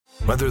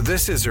Whether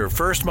this is her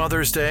first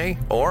Mother's Day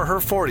or her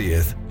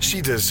 40th, she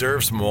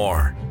deserves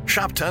more.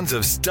 Shop tons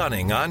of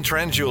stunning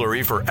on-trend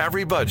jewelry for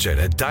every budget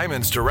at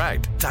Diamonds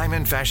Direct.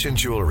 Diamond fashion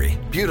jewelry,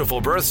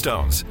 beautiful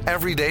birthstones,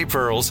 everyday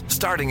pearls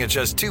starting at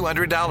just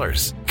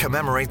 $200.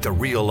 Commemorate the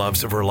real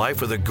loves of her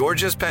life with a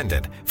gorgeous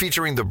pendant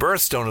featuring the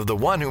birthstone of the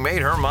one who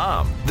made her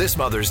mom. This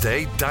Mother's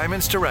Day,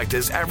 Diamonds Direct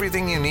is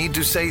everything you need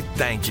to say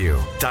thank you.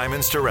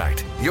 Diamonds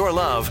Direct. Your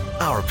love,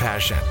 our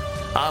passion.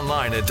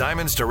 Online at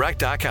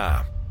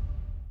diamondsdirect.com.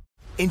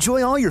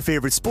 Enjoy all your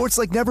favorite sports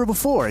like never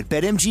before at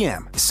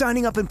BetMGM.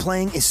 Signing up and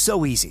playing is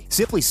so easy.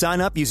 Simply sign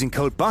up using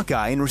code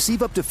Buckeye and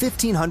receive up to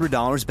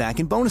 $1,500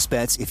 back in bonus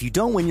bets if you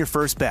don't win your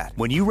first bet.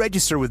 When you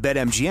register with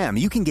BetMGM,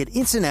 you can get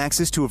instant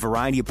access to a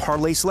variety of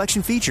parlay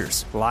selection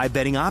features, live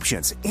betting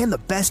options, and the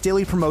best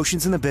daily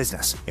promotions in the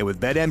business. And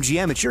with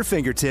BetMGM at your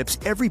fingertips,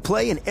 every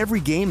play and every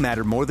game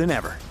matter more than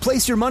ever.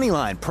 Place your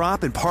moneyline,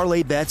 prop, and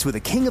parlay bets with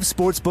the king of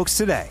sportsbooks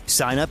today.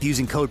 Sign up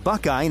using code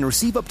Buckeye and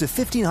receive up to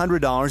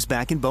 $1,500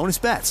 back in bonus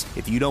bets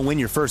if you don't win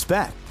your first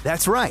bet.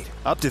 That's right,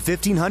 up to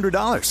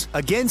 $1,500.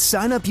 Again,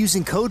 sign up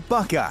using code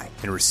Buckeye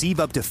and receive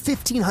up to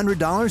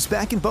 $1,500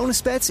 back in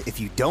bonus bets if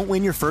you don't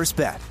win your first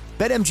bet.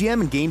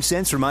 BetMGM and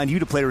GameSense remind you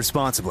to play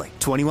responsibly.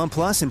 21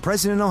 plus and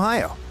present in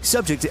Ohio.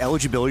 Subject to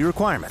eligibility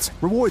requirements.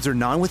 Rewards are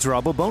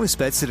non-withdrawable bonus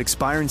bets that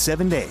expire in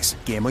 7 days.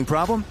 Gambling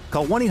problem?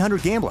 Call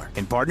 1-800-GAMBLER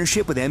in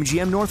partnership with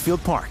MGM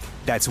Northfield Park.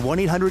 That's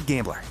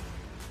 1-800-GAMBLER.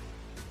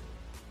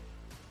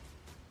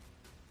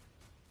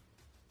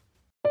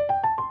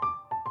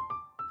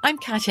 I'm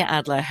Katya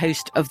Adler,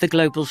 host of The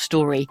Global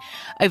Story.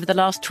 Over the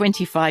last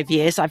 25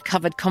 years, I've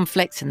covered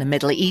conflicts in the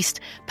Middle East,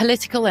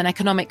 political and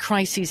economic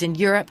crises in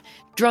Europe,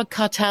 drug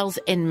cartels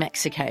in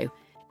Mexico.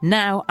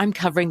 Now I'm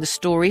covering the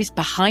stories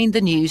behind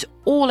the news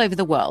all over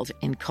the world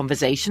in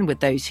conversation with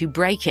those who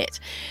break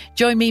it.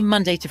 Join me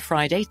Monday to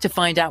Friday to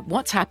find out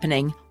what's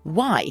happening,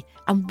 why,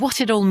 and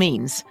what it all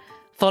means.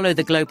 Follow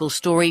The Global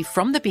Story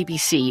from the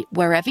BBC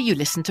wherever you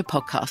listen to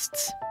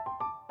podcasts.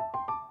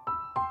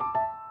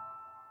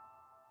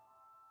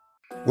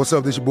 What's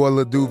up, this your boy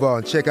Lil Duval,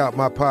 and check out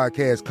my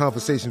podcast,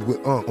 Conversations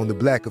with Unc, on the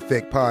Black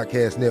Effect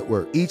Podcast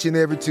Network. Each and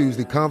every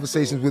Tuesday,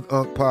 Conversations with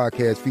Unc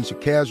podcast feature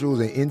casuals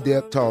and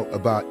in-depth talk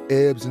about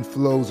ebbs and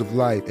flows of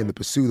life and the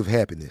pursuit of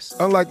happiness.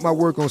 Unlike my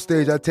work on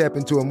stage, I tap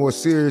into a more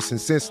serious and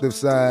sensitive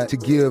side to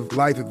give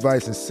life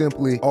advice and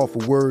simply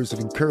offer words of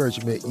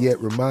encouragement, yet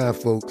remind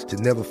folks to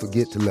never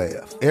forget to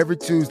laugh. Every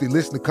Tuesday,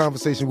 listen to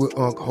Conversations with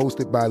Unc,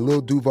 hosted by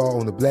Lil Duval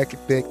on the Black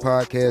Effect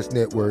Podcast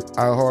Network,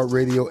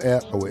 iHeartRadio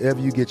app, or wherever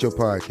you get your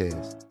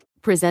podcasts.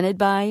 Presented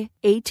by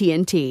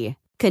AT&T.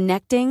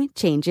 Connecting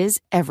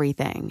changes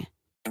everything.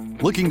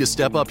 Looking to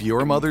step up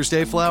your Mother's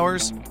Day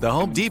flowers? The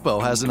Home Depot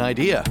has an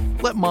idea.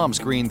 Let Mom's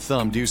green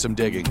thumb do some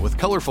digging with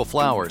colorful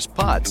flowers,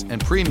 pots, and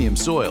premium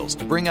soils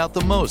to bring out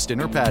the most in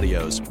her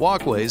patios,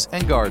 walkways,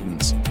 and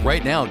gardens.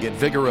 Right now, get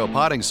Vigoro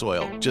potting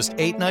soil, just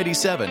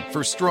 $8.97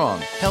 for strong,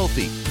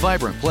 healthy,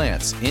 vibrant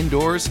plants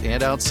indoors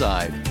and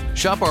outside.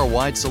 Shop our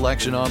wide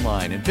selection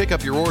online and pick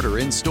up your order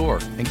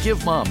in-store and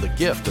give Mom the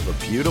gift of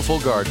a beautiful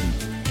garden.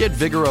 Get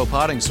Vigoro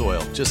potting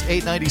soil, just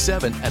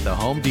 $8.97 at the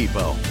Home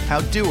Depot. How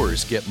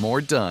doers get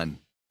more done.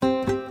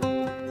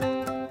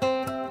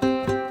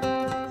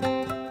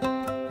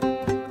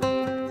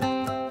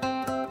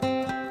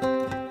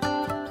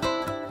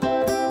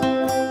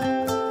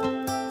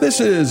 This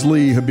is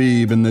Lee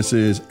Habib, and this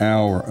is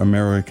Our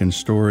American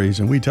Stories,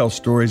 and we tell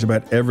stories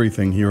about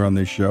everything here on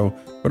this show.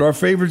 But our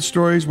favorite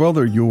stories, well,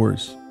 they're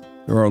yours.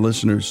 They're our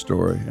listeners'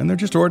 story, and they're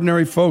just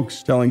ordinary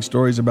folks telling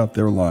stories about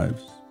their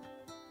lives.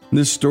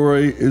 This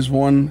story is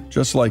one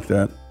just like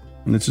that,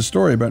 and it's a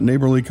story about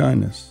neighborly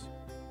kindness.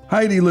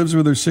 Heidi lives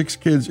with her 6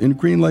 kids in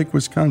Green Lake,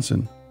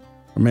 Wisconsin.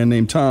 A man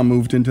named Tom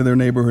moved into their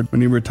neighborhood when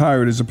he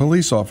retired as a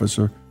police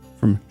officer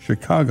from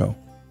Chicago.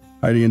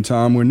 Heidi and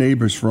Tom were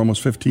neighbors for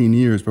almost 15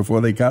 years before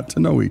they got to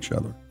know each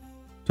other.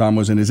 Tom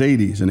was in his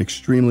 80s and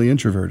extremely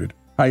introverted.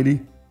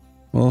 Heidi,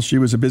 well, she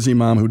was a busy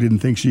mom who didn't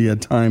think she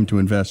had time to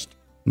invest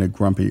in a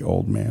grumpy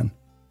old man.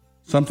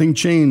 Something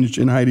changed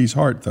in Heidi's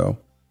heart, though,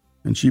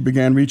 and she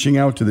began reaching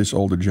out to this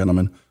older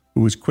gentleman who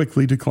was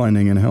quickly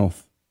declining in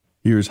health.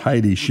 Here's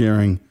Heidi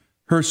sharing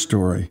her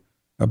story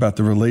about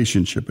the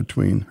relationship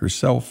between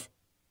herself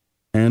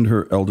and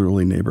her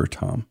elderly neighbor,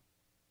 Tom.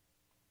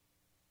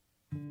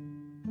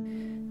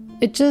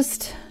 It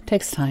just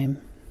takes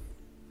time.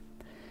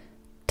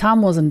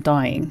 Tom wasn't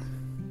dying.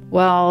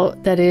 Well,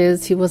 that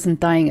is, he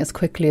wasn't dying as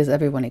quickly as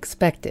everyone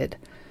expected.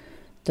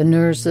 The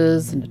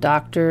nurses and the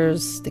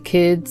doctors, the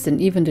kids,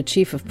 and even the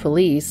chief of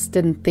police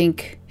didn't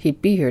think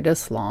he'd be here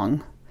this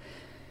long.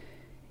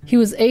 He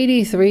was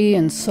 83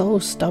 and so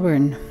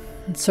stubborn,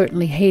 and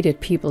certainly hated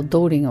people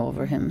doting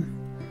over him.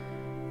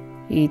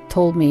 He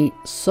told me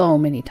so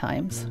many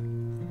times.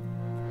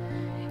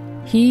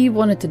 He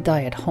wanted to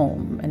die at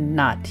home and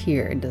not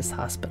here in this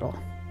hospital.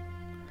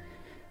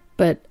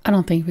 But I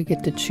don't think we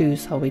get to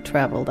choose how we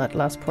travel that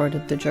last part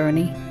of the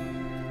journey.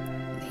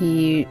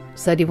 He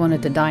said he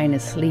wanted to die in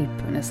his sleep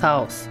in his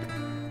house,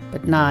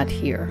 but not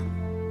here.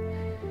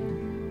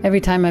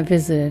 Every time I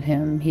visited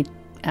him, he'd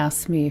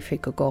ask me if he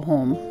could go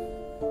home.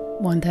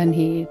 then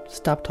he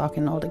stopped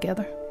talking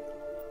altogether.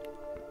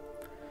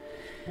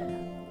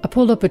 I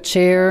pulled up a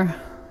chair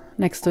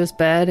next to his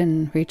bed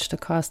and reached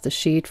across the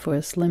sheet for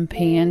his limp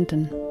hand,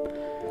 and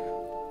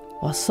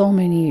while so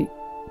many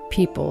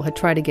people had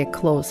tried to get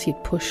close,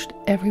 he'd pushed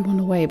everyone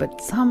away,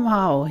 but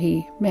somehow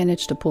he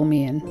managed to pull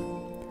me in.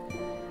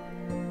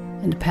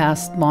 In the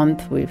past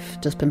month, we've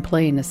just been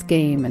playing this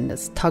game and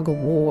this tug of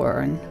war,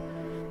 and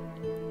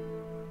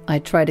I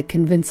tried to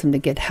convince him to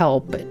get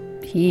help, but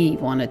he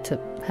wanted to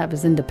have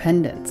his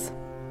independence.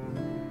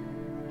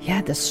 He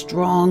had this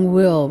strong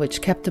will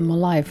which kept him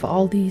alive for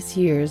all these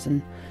years,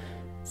 and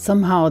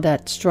somehow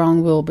that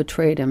strong will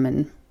betrayed him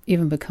and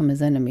even become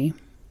his enemy.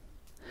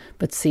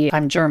 But see,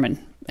 I'm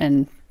German,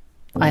 and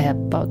I have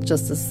about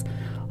just as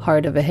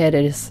hard of a head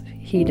as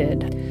he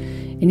did.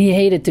 And he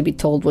hated to be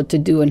told what to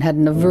do and had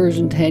an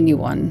aversion to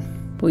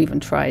anyone who even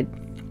tried.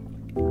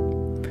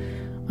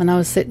 When I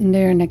was sitting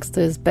there next to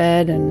his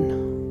bed,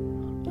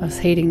 and I was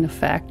hating the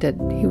fact that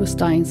he was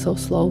dying so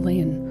slowly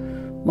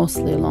and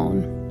mostly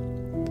alone.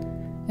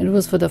 And it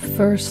was for the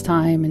first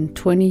time in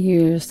 20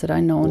 years that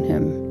I'd known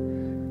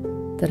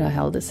him that I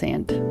held his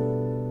hand.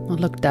 I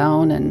looked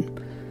down and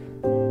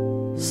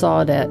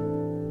saw that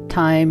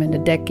time and the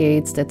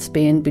decades that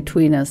spanned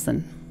between us,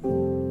 and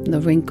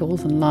the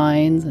wrinkles and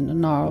lines and the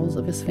gnarls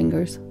of his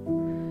fingers.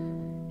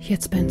 He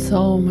had spent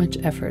so much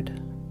effort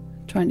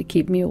trying to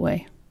keep me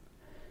away.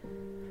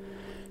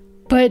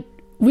 But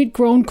we'd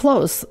grown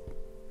close,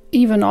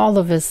 even all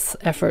of his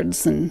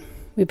efforts, and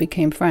we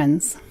became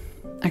friends.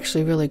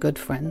 Actually, really good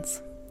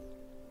friends.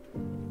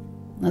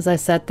 As I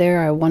sat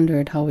there, I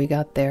wondered how we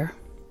got there.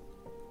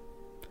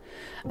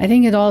 I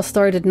think it all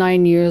started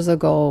 9 years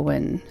ago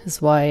when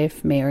his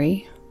wife,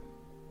 Mary,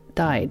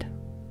 died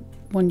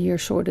 1 year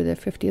short of their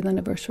 50th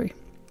anniversary.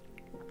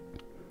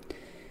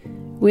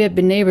 We had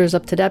been neighbors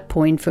up to that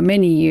point for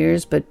many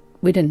years, but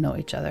we didn't know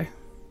each other.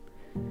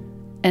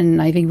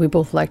 And I think we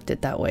both liked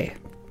it that way.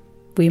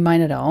 We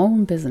minded our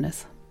own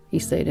business. He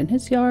stayed in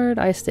his yard,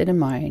 I stayed in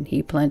mine.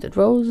 He planted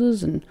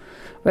roses and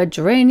red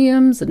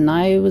geraniums, and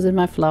I was in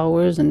my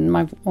flowers and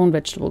my own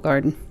vegetable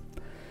garden.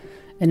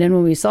 And then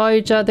when we saw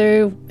each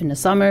other in the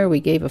summer, we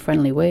gave a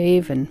friendly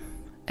wave, and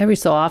every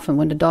so often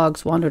when the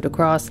dogs wandered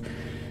across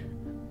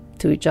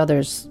to each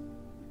other's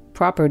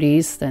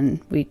properties, then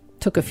we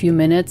took a few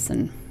minutes,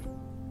 and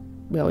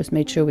we always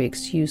made sure we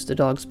excused the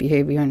dog's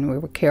behavior, and we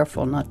were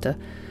careful not to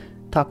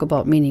talk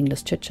about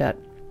meaningless chit-chat.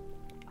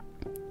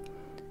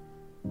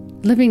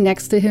 Living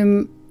next to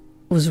him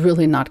was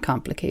really not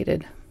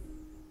complicated.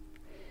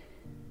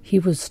 He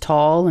was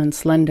tall and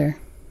slender,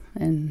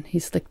 and he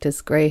slicked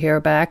his gray hair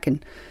back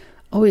and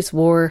always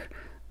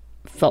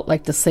felt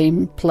like the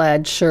same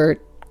plaid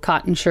shirt,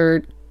 cotton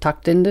shirt,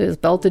 tucked into his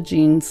belted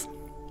jeans.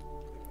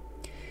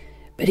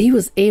 But he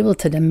was able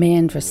to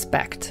demand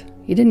respect.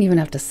 He didn't even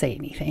have to say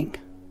anything.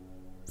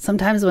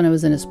 Sometimes when I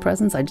was in his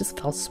presence, I just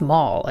felt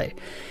small.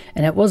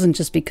 And it wasn't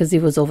just because he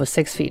was over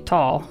 6 feet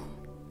tall.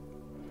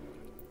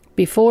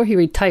 Before he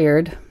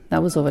retired,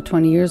 that was over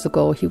 20 years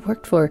ago, he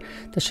worked for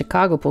the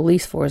Chicago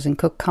Police Force in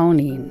Cook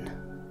County, and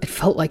it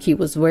felt like he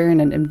was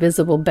wearing an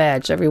invisible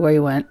badge everywhere he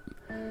went.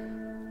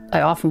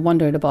 I often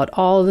wondered about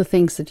all the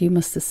things that you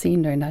must have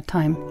seen during that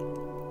time.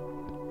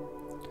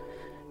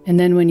 And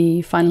then when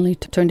he finally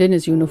turned in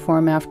his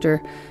uniform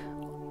after,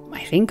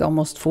 I think,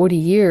 almost 40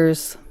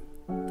 years,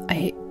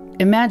 I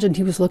imagined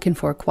he was looking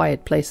for a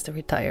quiet place to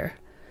retire.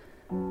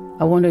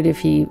 I wondered if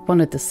he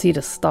wanted to see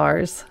the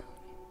stars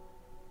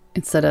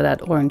instead of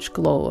that orange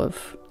glow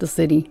of the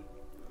city.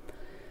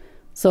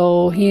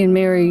 So he and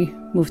Mary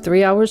moved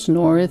 3 hours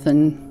north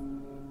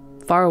and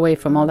far away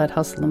from all that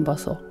hustle and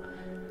bustle.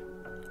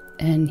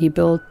 And he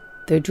built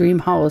their dream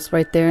house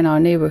right there in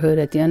our neighborhood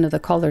at the end of the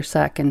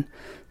cul-de-sac, and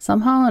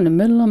somehow in the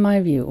middle of my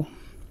view.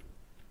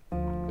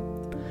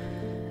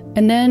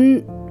 And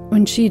then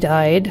when she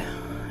died,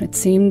 it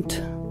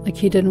seemed like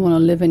he didn't want to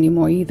live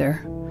anymore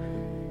either.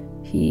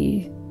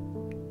 He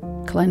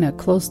kind of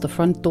closed the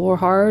front door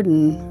hard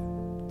and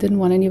didn't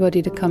want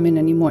anybody to come in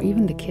anymore,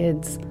 even the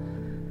kids.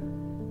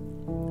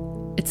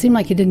 It seemed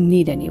like he didn't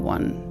need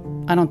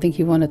anyone. I don't think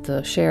he wanted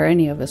to share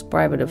any of his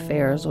private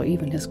affairs or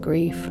even his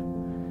grief.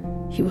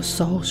 He was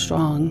so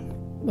strong,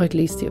 or at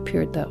least he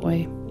appeared that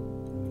way.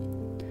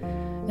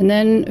 And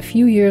then a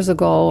few years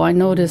ago, I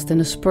noticed in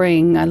the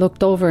spring, I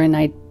looked over and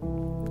I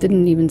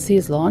didn't even see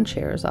his lawn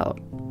chairs out.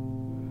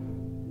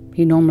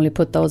 He normally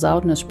put those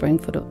out in the spring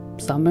for the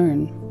summer,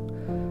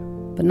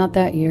 but not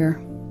that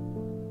year.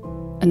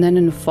 And then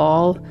in the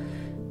fall,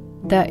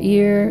 that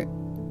year,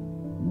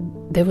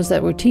 there was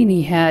that routine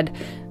he had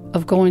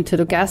of going to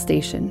the gas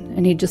station,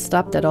 and he just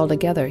stopped that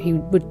altogether. He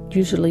would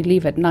usually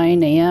leave at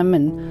 9 a.m.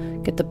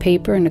 and get the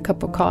paper and a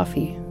cup of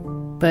coffee.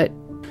 But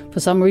for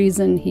some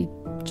reason, he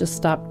just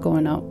stopped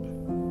going out.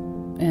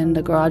 And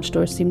the garage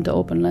door seemed to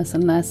open less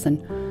and less,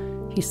 and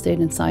he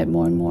stayed inside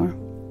more and more.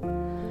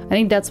 I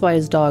think that's why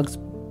his dogs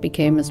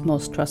became his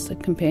most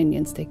trusted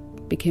companions. They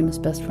became his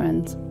best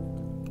friends.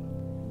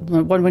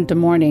 One winter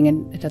morning,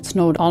 and it had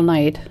snowed all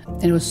night,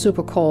 and it was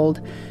super cold,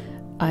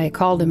 I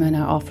called him and I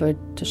offered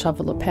to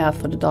shovel a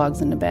path for the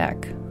dogs in the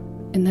back.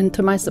 And then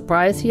to my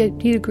surprise, he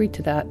agreed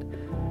to that.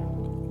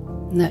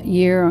 And that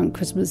year on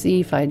Christmas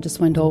Eve, I just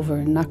went over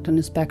and knocked on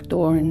his back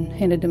door and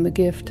handed him a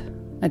gift.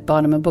 I'd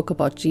bought him a book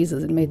about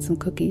Jesus and made some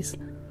cookies.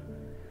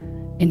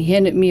 And he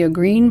handed me a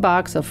green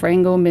box of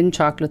Frango mint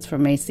chocolates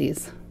from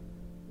Macy's.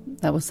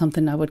 That was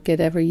something I would get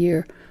every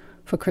year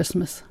for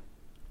Christmas.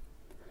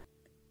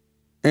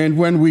 And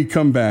when we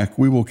come back,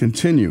 we will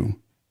continue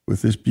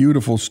with this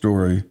beautiful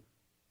story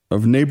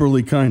of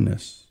neighborly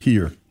kindness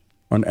here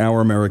on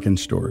Our American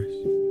Stories.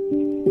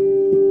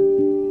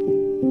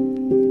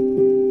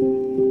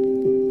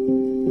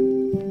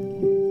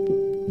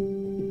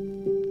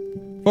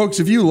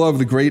 Folks, if you love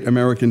the great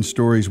American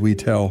stories we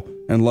tell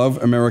and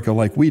love America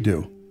like we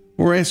do,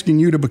 we're asking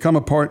you to become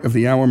a part of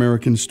the Our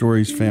American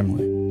Stories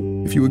family.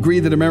 If you agree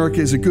that America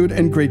is a good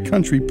and great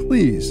country,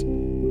 please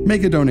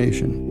make a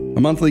donation.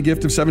 A monthly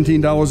gift of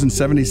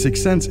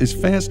 $17.76 is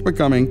fast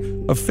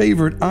becoming a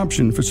favorite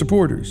option for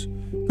supporters.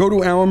 Go to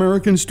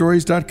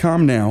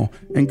ouramericanstories.com now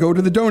and go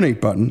to the donate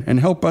button and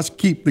help us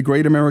keep the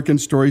great American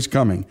stories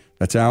coming.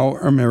 That's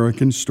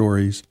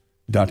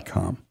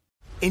ouramericanstories.com.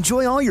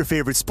 Enjoy all your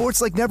favorite sports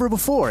like never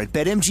before at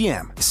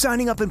BetMGM.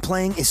 Signing up and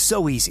playing is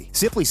so easy.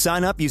 Simply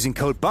sign up using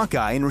code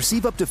Buckeye and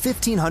receive up to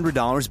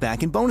 $1,500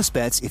 back in bonus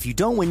bets if you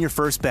don't win your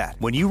first bet.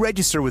 When you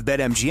register with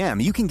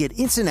BetMGM, you can get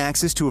instant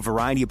access to a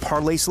variety of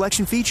parlay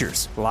selection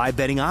features, live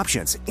betting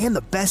options, and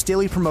the best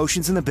daily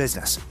promotions in the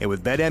business. And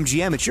with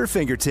BetMGM at your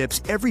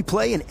fingertips, every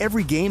play and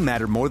every game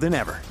matter more than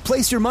ever.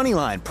 Place your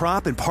moneyline,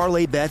 prop, and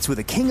parlay bets with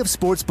the king of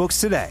sportsbooks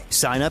today.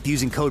 Sign up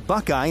using code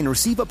Buckeye and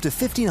receive up to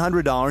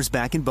 $1,500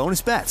 back in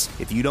bonus bets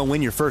if you don't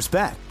win your first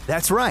bet.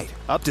 That's right,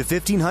 up to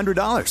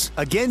 $1,500.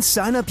 Again,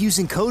 sign up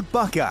using code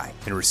Buckeye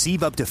and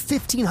receive up to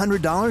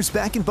 $1,500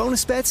 back in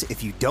bonus bets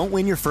if you don't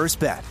win your first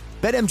bet.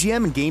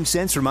 BetMGM and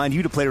GameSense remind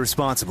you to play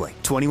responsibly.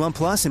 21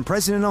 plus and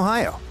present in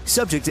Ohio.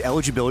 Subject to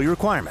eligibility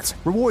requirements.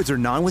 Rewards are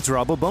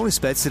non-withdrawable bonus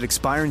bets that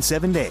expire in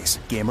 7 days.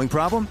 Gambling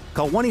problem?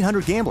 Call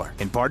 1-800-GAMBLER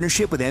in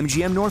partnership with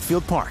MGM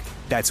Northfield Park.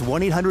 That's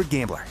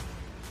 1-800-GAMBLER.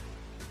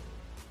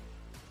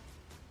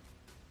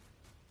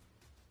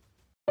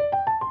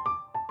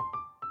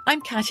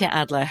 I'm Katya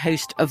Adler,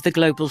 host of The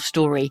Global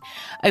Story.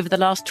 Over the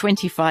last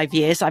 25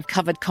 years, I've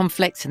covered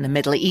conflicts in the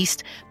Middle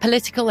East,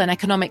 political and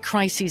economic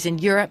crises in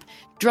Europe,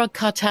 drug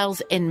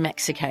cartels in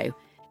Mexico.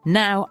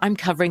 Now I'm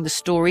covering the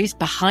stories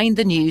behind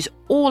the news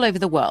all over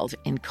the world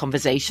in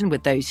conversation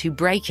with those who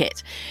break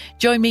it.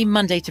 Join me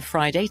Monday to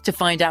Friday to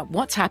find out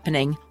what's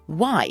happening,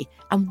 why,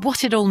 and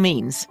what it all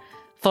means.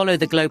 Follow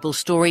The Global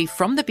Story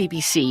from the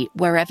BBC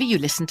wherever you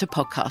listen to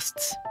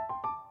podcasts.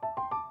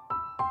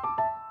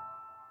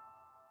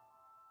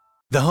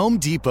 The Home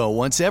Depot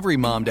wants every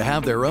mom to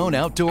have their own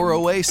outdoor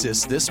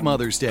oasis this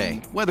Mother's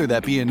Day, whether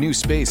that be a new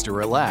space to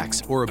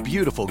relax or a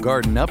beautiful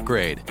garden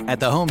upgrade. At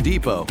the Home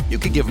Depot, you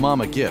could give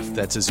mom a gift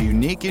that's as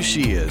unique as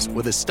she is,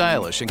 with a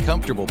stylish and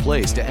comfortable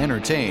place to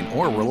entertain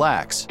or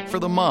relax for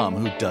the mom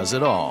who does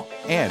it all.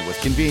 And with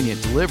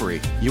convenient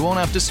delivery, you won't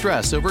have to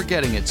stress over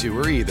getting it to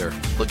her either.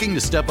 Looking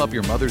to step up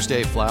your Mother's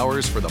Day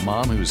flowers for the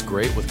mom who's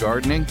great with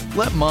gardening?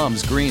 Let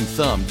Mom's Green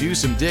Thumb do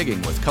some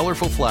digging with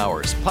colorful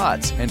flowers,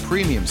 pots, and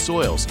premium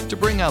soils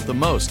to bring out the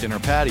most in her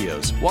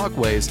patios,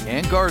 walkways,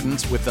 and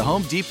gardens with the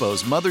Home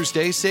Depot's Mother's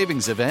Day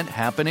Savings Event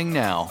happening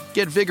now.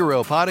 Get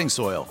Vigoro potting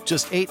soil,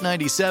 just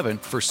 $8.97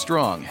 for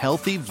strong,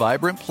 healthy,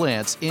 vibrant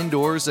plants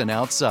indoors and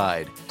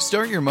outside.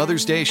 Start your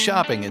Mother's Day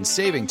shopping and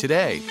saving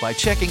today by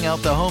checking out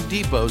the Home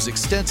Depot's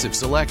extensive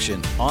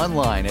selection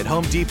online at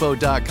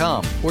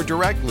HomeDepot.com or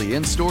directly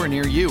in store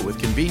near you with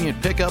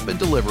convenient pickup and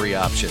delivery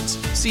options.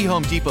 See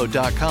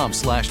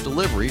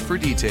HomeDepot.com/delivery for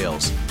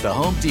details. The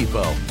Home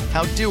Depot,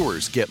 how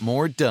doers get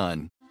more done.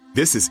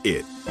 This is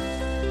it.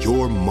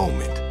 Your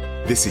moment.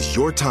 This is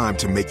your time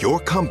to make your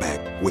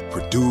comeback with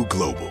Purdue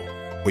Global.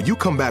 When you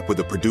come back with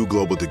a Purdue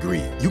Global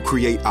degree, you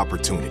create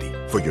opportunity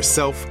for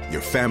yourself,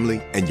 your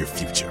family, and your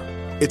future.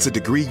 It's a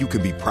degree you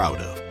can be proud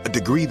of, a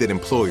degree that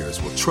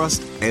employers will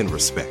trust and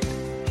respect.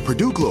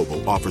 Purdue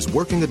Global offers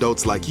working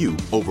adults like you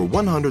over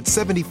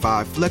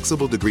 175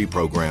 flexible degree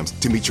programs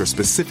to meet your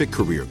specific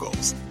career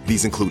goals.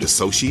 These include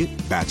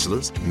associate,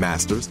 bachelor's,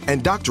 master's,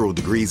 and doctoral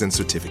degrees and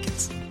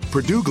certificates.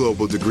 Purdue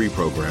Global degree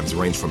programs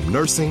range from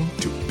nursing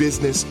to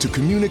business to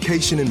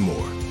communication and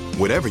more.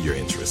 Whatever your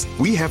interest,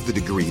 we have the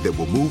degree that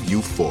will move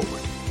you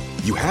forward.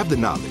 You have the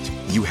knowledge,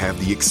 you have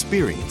the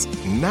experience.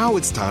 Now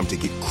it's time to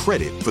get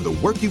credit for the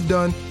work you've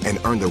done and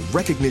earn the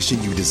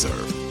recognition you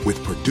deserve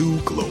with Purdue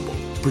Global,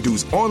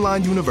 Purdue's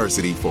online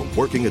university for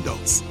working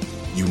adults.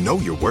 You know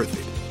you're worth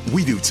it.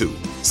 We do too.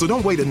 So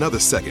don't wait another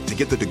second to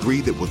get the degree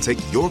that will take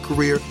your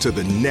career to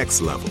the next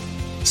level.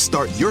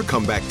 Start your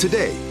comeback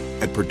today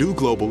at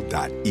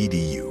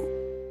purdueglobal.edu.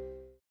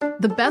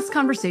 The best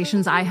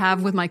conversations I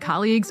have with my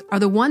colleagues are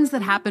the ones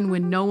that happen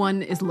when no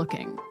one is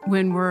looking,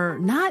 when we're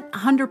not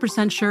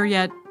 100% sure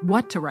yet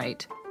what to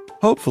write.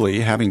 Hopefully,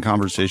 having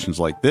conversations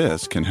like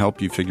this can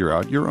help you figure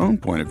out your own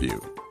point of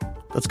view.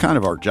 That's kind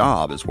of our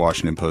job as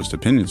Washington Post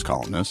opinions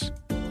columnists.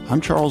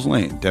 I'm Charles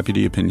Lane,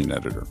 Deputy Opinion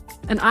Editor.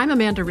 And I'm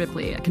Amanda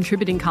Ripley, a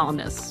contributing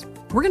columnist.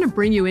 We're going to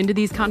bring you into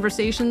these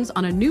conversations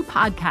on a new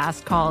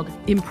podcast called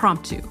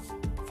Impromptu.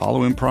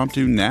 Follow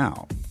Impromptu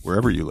now,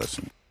 wherever you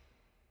listen.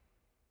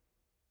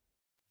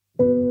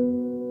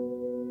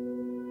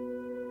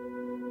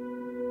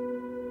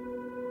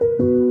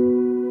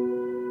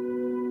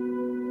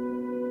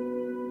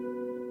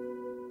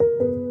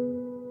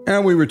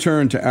 And we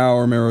return to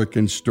Our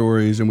American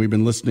Stories, and we've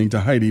been listening to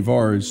Heidi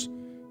Vars.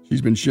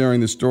 She's been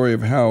sharing the story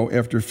of how,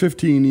 after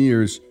 15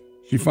 years,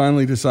 she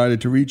finally decided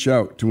to reach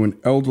out to an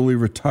elderly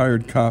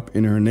retired cop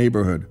in her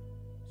neighborhood.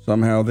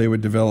 Somehow they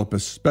would develop a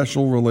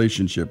special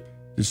relationship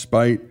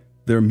despite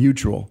their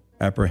mutual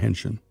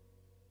apprehension.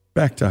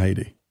 Back to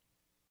Heidi.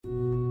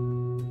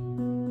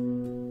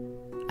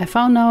 I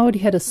found out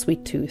he had a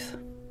sweet tooth.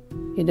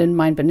 He didn't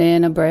mind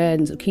banana bread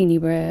and zucchini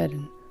bread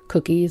and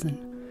cookies and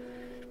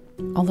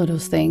all of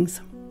those things.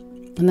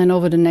 And then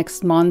over the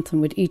next month,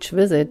 and with each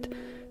visit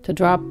to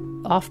drop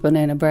off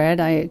banana bread,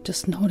 I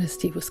just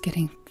noticed he was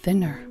getting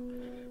thinner.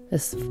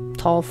 His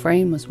tall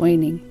frame was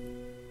waning.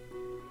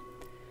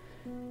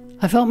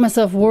 I felt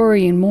myself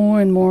worrying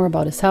more and more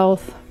about his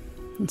health,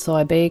 and so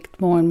I baked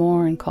more and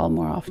more and called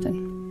more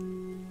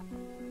often.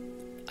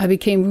 I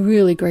became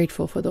really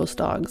grateful for those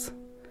dogs,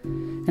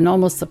 and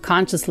almost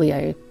subconsciously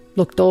I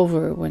looked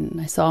over when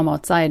I saw him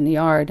outside in the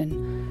yard,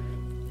 and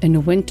in the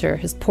winter,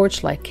 his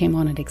porch light came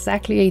on at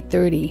exactly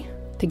 8:30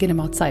 to get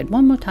him outside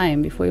one more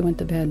time before he went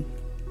to bed.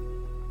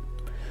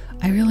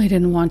 I really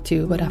didn't want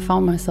to, but I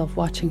found myself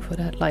watching for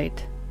that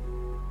light.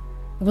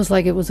 It was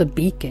like it was a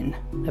beacon,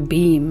 a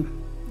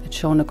beam that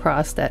shone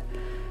across that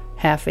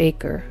half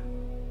acre.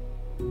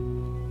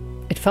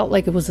 It felt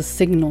like it was a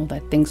signal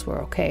that things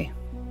were okay.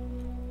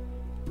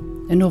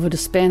 And over the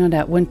span of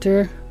that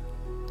winter,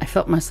 I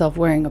felt myself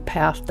wearing a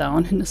path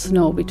down in the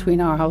snow between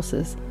our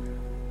houses.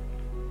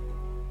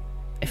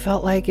 It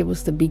felt like it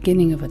was the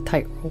beginning of a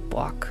tightrope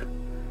walk,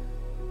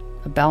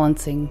 a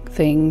balancing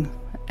thing,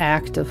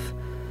 act of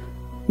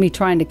me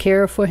trying to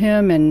care for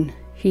him and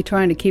he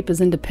trying to keep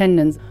his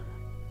independence.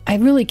 I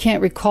really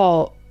can't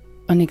recall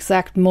an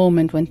exact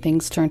moment when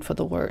things turned for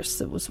the worse.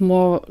 It was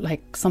more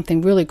like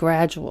something really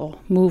gradual,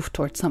 moved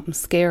towards something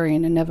scary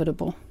and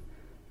inevitable.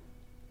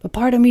 But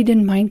part of me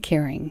didn't mind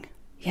caring.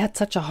 He had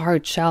such a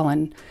hard shell,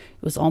 and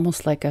it was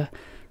almost like a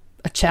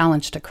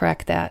challenge to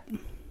crack that.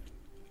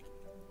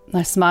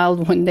 I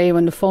smiled one day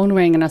when the phone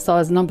rang and I saw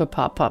his number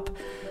pop up.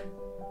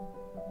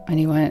 And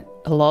he went,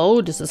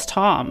 "Hello, this is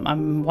Tom.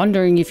 I'm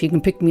wondering if you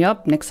can pick me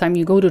up next time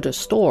you go to the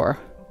store."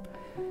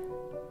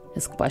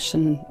 His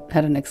question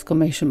had an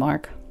exclamation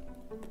mark.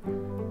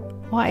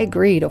 Well, I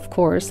agreed, of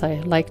course.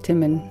 I liked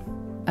him and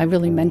I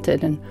really meant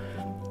it. And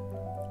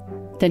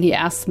then he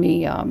asked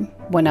me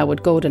when I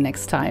would go the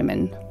next time.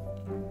 And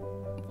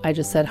I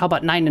just said, "How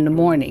about 9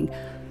 a.m?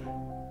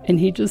 And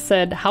he just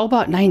said, "How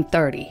about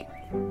 9:30?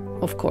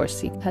 Of course,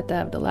 he had to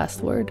have the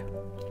last word.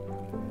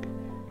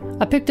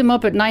 I picked him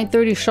up at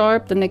 9:30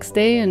 sharp the next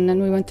day, and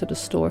then we went to the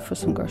store for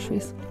some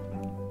groceries.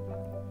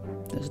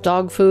 There's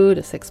dog food,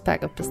 a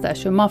 6-pack of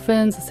pistachio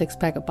muffins, a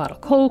 6-pack of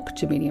bottled Coke,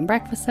 2 medium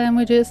breakfast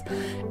sandwiches,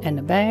 and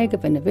a bag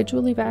of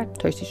individually wrapped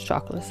Hershey's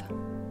chocolates.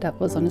 That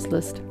was on his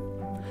list.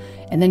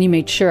 And then he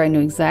made sure I knew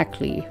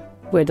exactly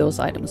where those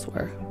items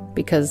were,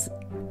 because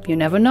you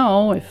never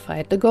know if I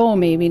had to go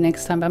maybe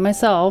next time by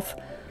myself.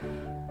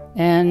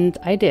 And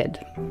I did.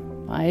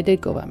 I did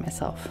go by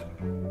myself.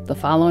 The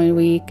following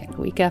week, and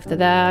the week after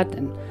that,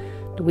 and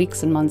the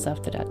weeks and months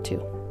after that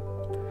too.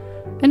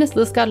 And his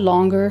list got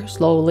longer,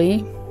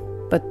 slowly,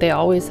 but they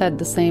always had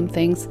the same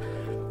things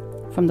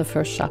from the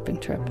first shopping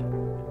trip.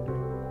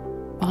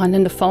 And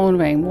then the phone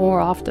rang more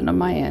often on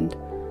my end.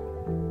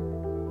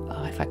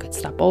 If I could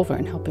stop over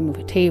and help him move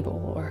a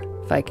table, or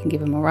if I can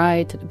give him a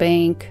ride to the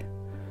bank.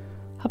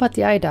 How about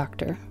the eye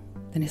doctor?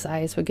 Then his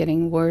eyes were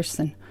getting worse,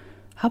 and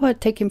how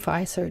about take him for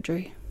eye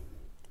surgery?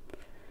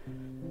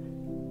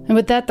 And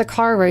with that, the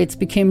car rides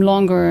became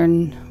longer,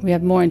 and we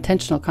had more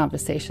intentional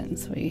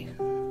conversations. We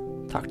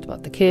talked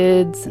about the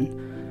kids, and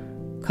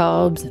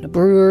Cubs, and the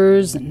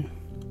Brewers, and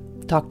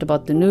talked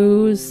about the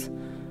news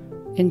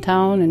in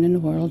town and in the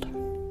world.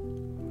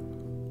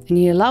 And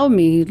he allowed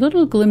me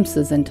little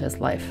glimpses into his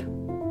life.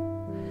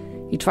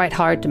 He tried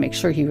hard to make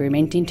sure he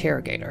remained the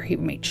interrogator. He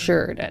made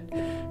sure that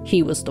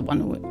he was the one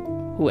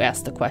who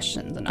asked the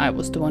questions, and I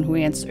was the one who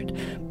answered.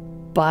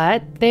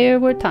 But there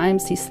were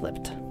times he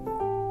slipped.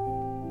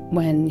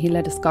 When he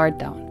let his guard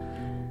down.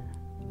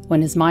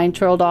 When his mind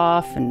trailed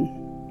off, and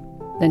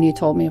then he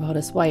told me about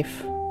his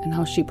wife and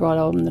how she brought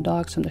home the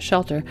dogs from the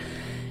shelter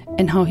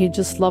and how he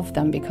just loved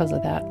them because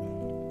of that.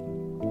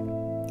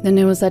 Then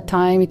there was that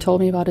time he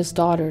told me about his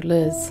daughter,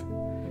 Liz,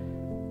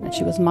 that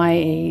she was my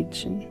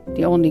age and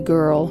the only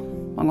girl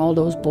among all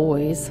those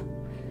boys,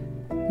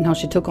 and how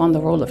she took on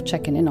the role of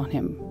checking in on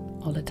him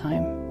all the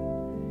time.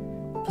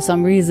 For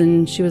some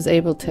reason, she was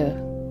able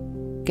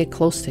to get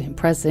close to him,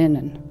 press in,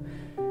 and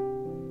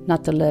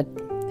not to let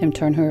him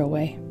turn her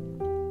away.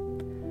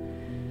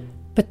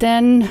 But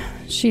then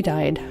she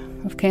died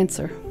of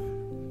cancer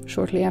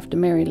shortly after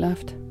Mary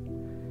left.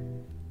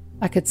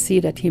 I could see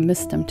that he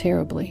missed them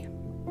terribly.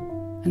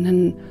 And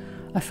then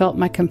I felt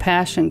my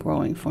compassion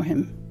growing for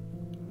him.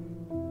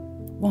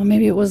 Well,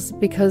 maybe it was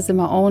because in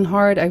my own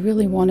heart, I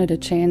really wanted a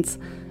chance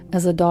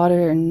as a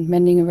daughter in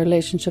mending a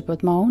relationship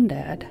with my own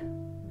dad.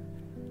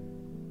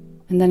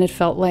 And then it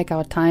felt like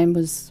our time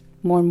was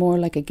more and more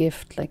like a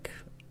gift, like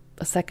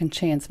a second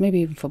chance, maybe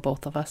even for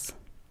both of us.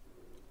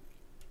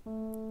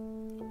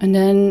 And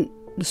then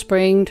the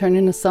spring turned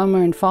into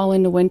summer and fall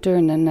into winter,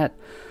 and then that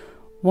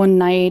one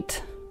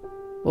night,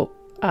 well,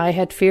 I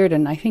had feared,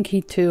 and I think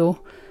he too,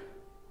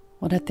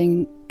 well, that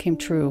thing came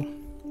true.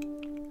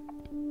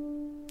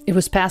 It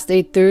was past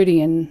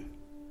 8:30 and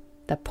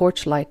that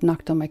porch light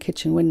knocked on my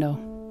kitchen window.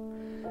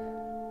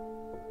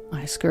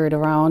 I scurried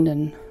around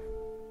and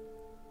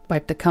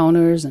wiped the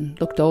counters and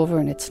looked over,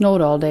 and it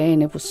snowed all day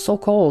and it was so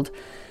cold.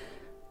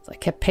 So I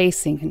kept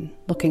pacing and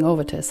looking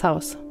over to his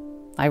house.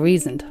 I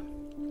reasoned,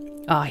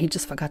 he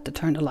just forgot to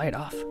turn the light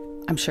off,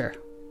 I'm sure.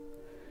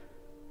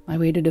 I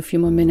waited a few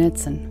more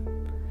minutes and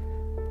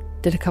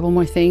did a couple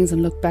more things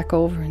and looked back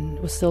over, and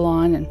it was still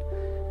on, and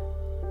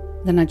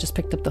then I just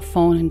picked up the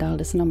phone and dialed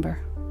his number.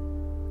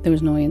 There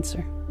was no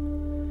answer.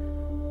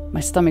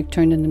 My stomach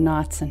turned into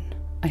knots, and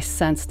I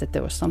sensed that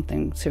there was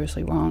something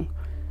seriously wrong.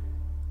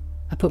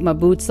 I put my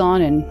boots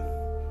on and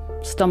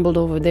stumbled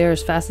over there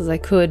as fast as I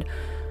could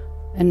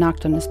and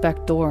knocked on his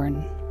back door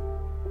and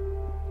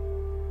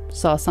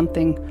saw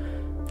something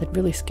that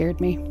really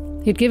scared me.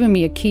 He'd given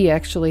me a key,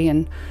 actually,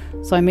 and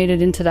so I made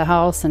it into the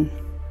house, and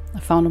I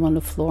found him on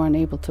the floor,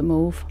 unable to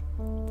move.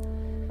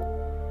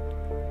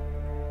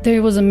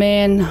 There was a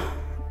man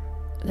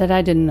that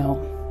I didn't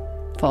know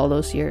for all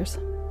those years.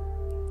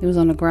 He was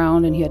on the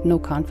ground and he had no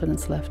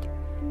confidence left.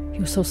 He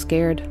was so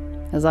scared.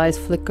 His eyes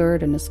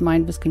flickered and his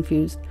mind was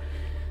confused.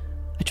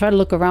 I tried to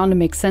look around to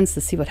make sense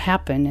to see what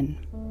happened,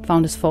 and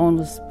found his phone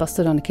was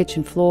busted on the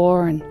kitchen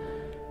floor and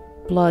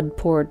blood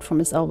poured from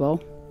his elbow.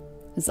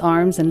 His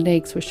arms and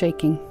legs were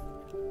shaking.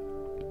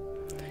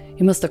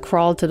 He must have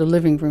crawled to the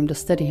living room to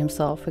steady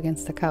himself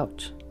against the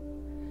couch.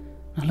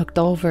 I looked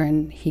over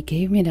and he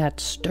gave me that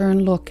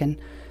stern look and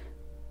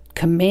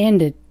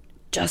commanded,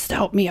 "Just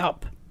help me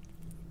up."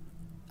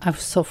 I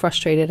was so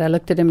frustrated. I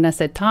looked at him and I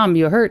said, "Tom,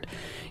 you're hurt.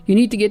 You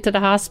need to get to the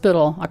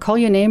hospital. I'll call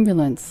you an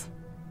ambulance."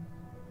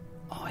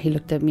 Oh, he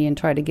looked at me and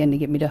tried again to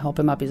get me to help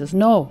him up. He says,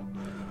 "No,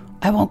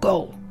 I won't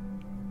go."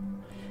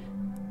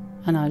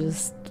 And I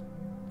just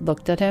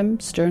looked at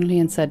him sternly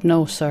and said,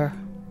 "No, sir."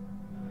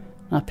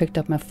 And I picked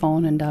up my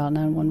phone and dialed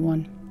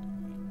 911.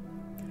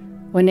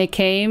 When they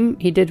came,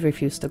 he did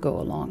refuse to go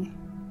along.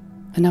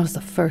 And that was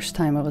the first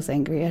time I was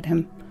angry at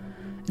him.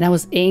 And I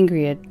was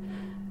angry at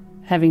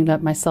having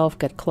let myself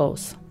get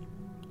close.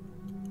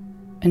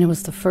 And it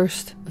was the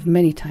first of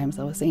many times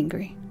I was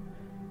angry.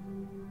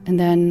 And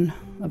then,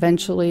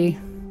 eventually,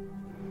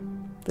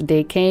 the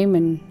day came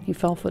and he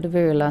fell for the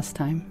very last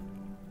time.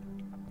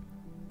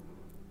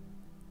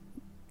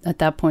 At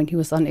that point, he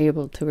was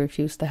unable to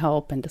refuse to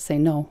help and to say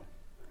no.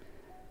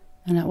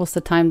 And that was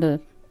the time the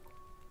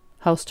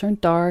house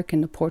turned dark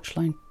and the porch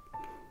light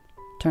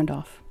turned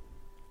off.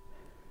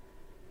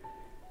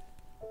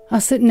 I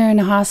was sitting there in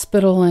the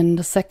hospital, and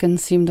the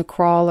seconds seemed to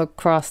crawl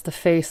across the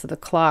face of the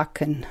clock,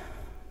 and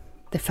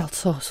they felt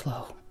so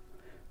slow.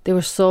 They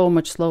were so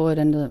much slower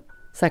than the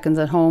seconds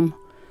at home.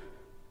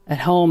 At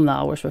home, the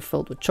hours were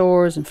filled with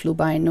chores and flew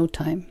by in no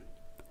time.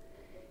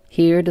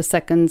 Here, the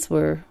seconds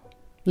were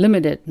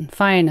limited and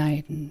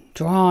finite and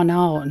drawn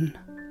out and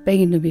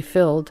begging to be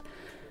filled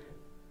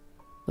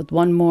with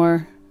one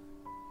more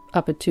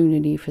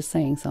opportunity for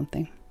saying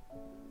something.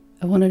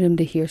 I wanted him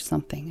to hear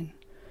something, and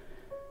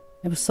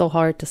it was so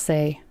hard to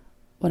say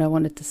what I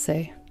wanted to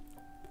say.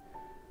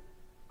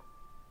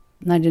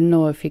 And I didn't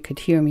know if he could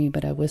hear me,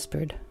 but I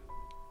whispered,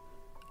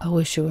 "I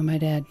wish you were my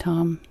dad,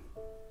 Tom.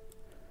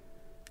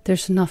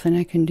 There's nothing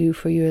I can do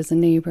for you as a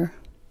neighbor."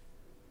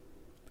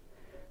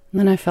 And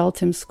then I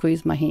felt him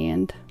squeeze my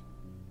hand.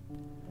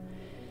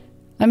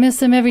 I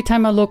miss him every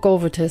time I look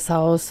over to his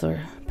house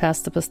or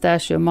past the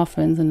pistachio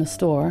muffins in the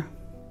store.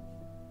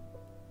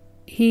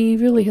 He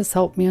really has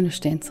helped me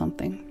understand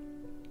something.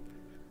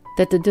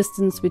 That the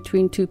distance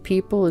between two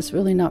people is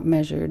really not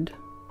measured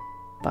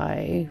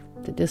by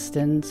the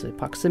distance, or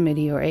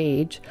proximity, or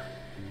age.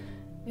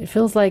 It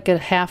feels like a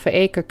half an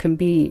acre can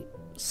be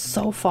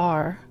so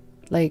far,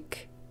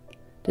 like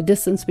the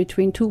distance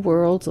between two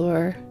worlds,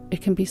 or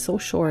it can be so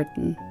short,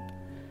 and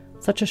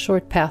such a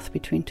short path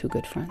between two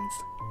good friends.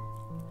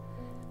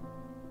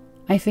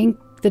 I think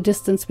the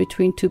distance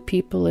between two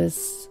people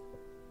is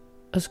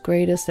as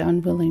great as their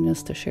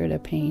unwillingness to share their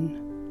pain.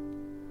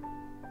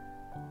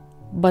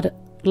 But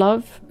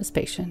love is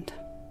patient,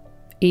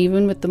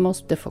 even with the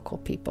most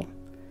difficult people.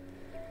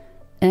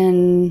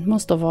 And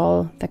most of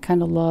all, that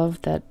kind of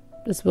love that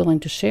is willing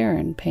to share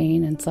in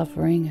pain and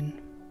suffering and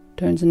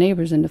turns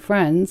neighbors into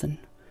friends and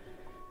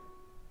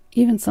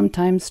even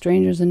sometimes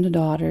strangers into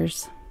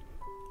daughters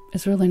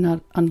is really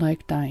not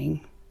unlike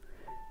dying.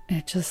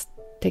 It just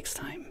takes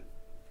time.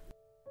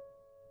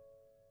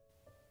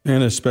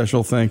 And a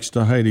special thanks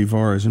to Heidi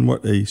Vars, and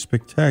what a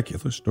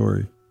spectacular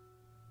story.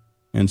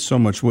 And so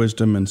much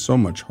wisdom and so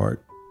much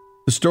heart.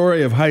 The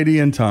story of Heidi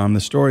and Tom,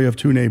 the story of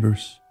two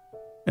neighbors,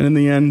 and in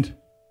the end,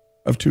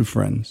 of two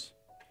friends,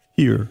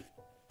 here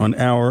on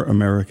Our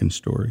American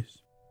Stories.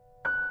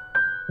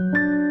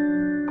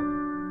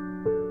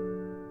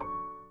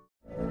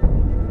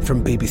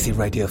 From BBC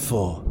Radio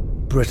 4,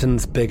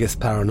 Britain's biggest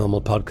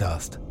paranormal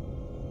podcast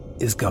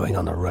is going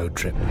on a road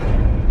trip.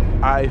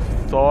 I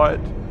thought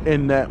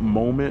in that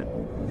moment,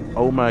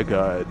 oh my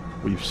God,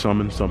 we've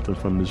summoned something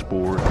from this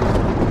board.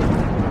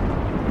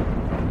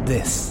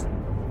 This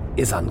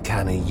is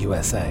Uncanny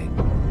USA.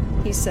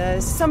 He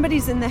says,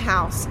 somebody's in the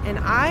house, and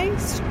I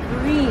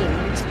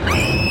screamed.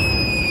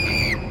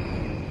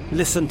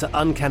 Listen to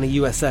Uncanny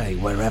USA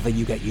wherever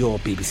you get your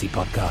BBC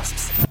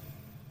podcasts,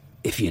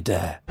 if you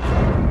dare.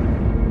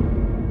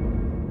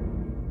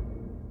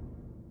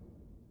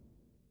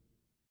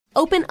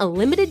 Open a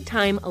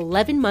limited-time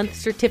 11-month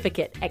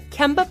certificate at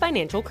Kemba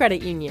Financial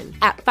Credit Union.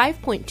 At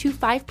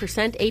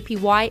 5.25%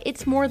 APY,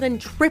 it's more than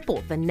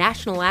triple the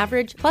national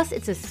average, plus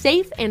it's a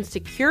safe and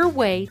secure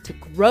way to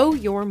grow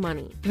your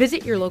money.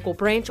 Visit your local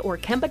branch or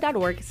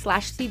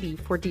kemba.org/cb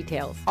for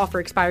details.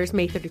 Offer expires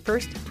May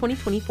 31st,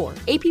 2024.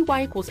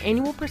 APY equals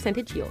annual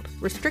percentage yield.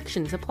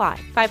 Restrictions apply.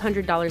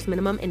 $500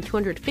 minimum and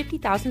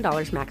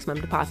 $250,000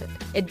 maximum deposit.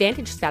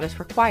 Advantage status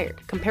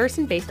required.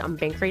 Comparison based on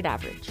bank rate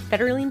average.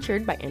 Federally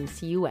insured by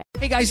NCUA.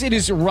 Hey guys, it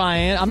is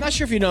Ryan. I'm not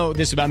sure if you know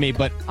this about me,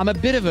 but I'm a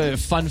bit of a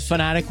fun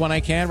fanatic when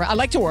I can. I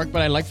like to work,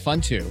 but I like fun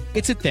too.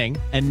 It's a thing.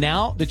 And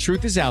now the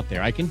truth is out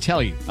there. I can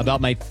tell you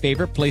about my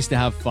favorite place to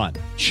have fun.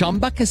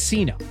 Chumba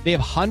Casino. They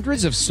have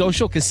hundreds of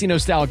social casino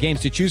style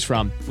games to choose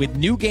from with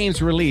new games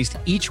released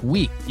each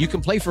week. You can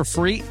play for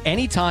free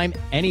anytime,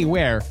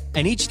 anywhere.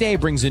 And each day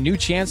brings a new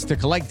chance to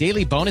collect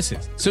daily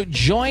bonuses. So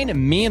join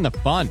me in the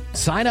fun.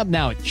 Sign up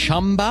now at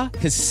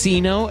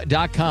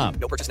ChumbaCasino.com.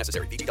 No purchase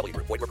necessary. VGW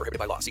Group. Void where prohibited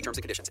by law. See terms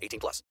and conditions.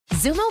 18+.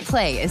 Xumo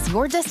Play is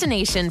your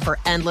destination for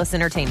endless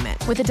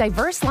entertainment. With a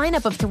diverse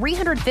lineup of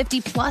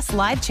 350+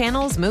 live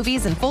channels,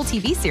 movies, and full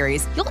TV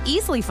series, you'll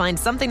easily find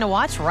something to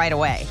watch right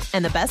away.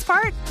 And the best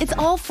part? It's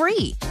all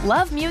free.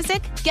 Love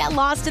music? Get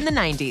lost in the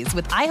 90s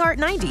with iHeart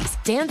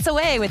 90s. Dance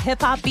away with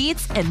hip-hop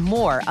beats and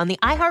more on the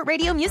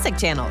iHeartRadio music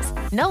channels.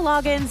 No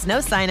logins, no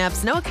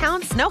signups, no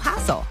accounts, no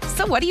hassle.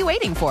 So what are you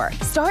waiting for?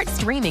 Start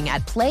streaming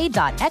at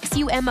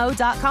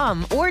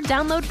play.xumo.com or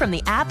download from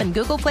the app and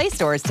Google Play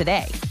stores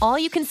today. All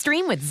you can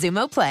stream with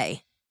Xumo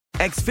Play.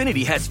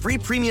 Xfinity has free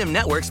premium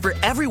networks for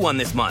everyone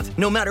this month,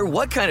 no matter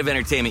what kind of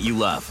entertainment you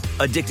love.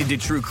 Addicted to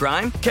true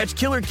crime? Catch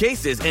killer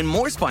cases and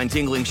more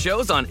spine-tingling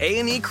shows on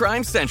A&E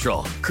Crime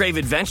Central. Crave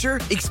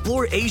adventure?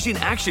 Explore Asian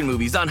action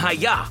movies on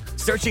Hi-YAH.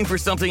 Searching for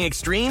something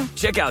extreme?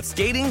 Check out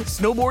skating,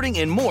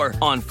 snowboarding, and more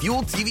on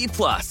Fuel TV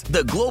Plus,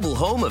 the global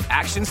home of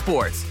action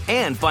sports.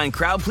 And find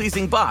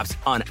crowd-pleasing bops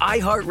on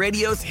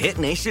iHeartRadio's Hit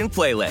Nation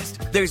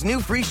playlist. There's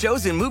new free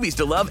shows and movies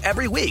to love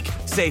every week.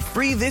 Say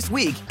free this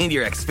week in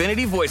your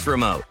Xfinity voice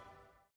remote.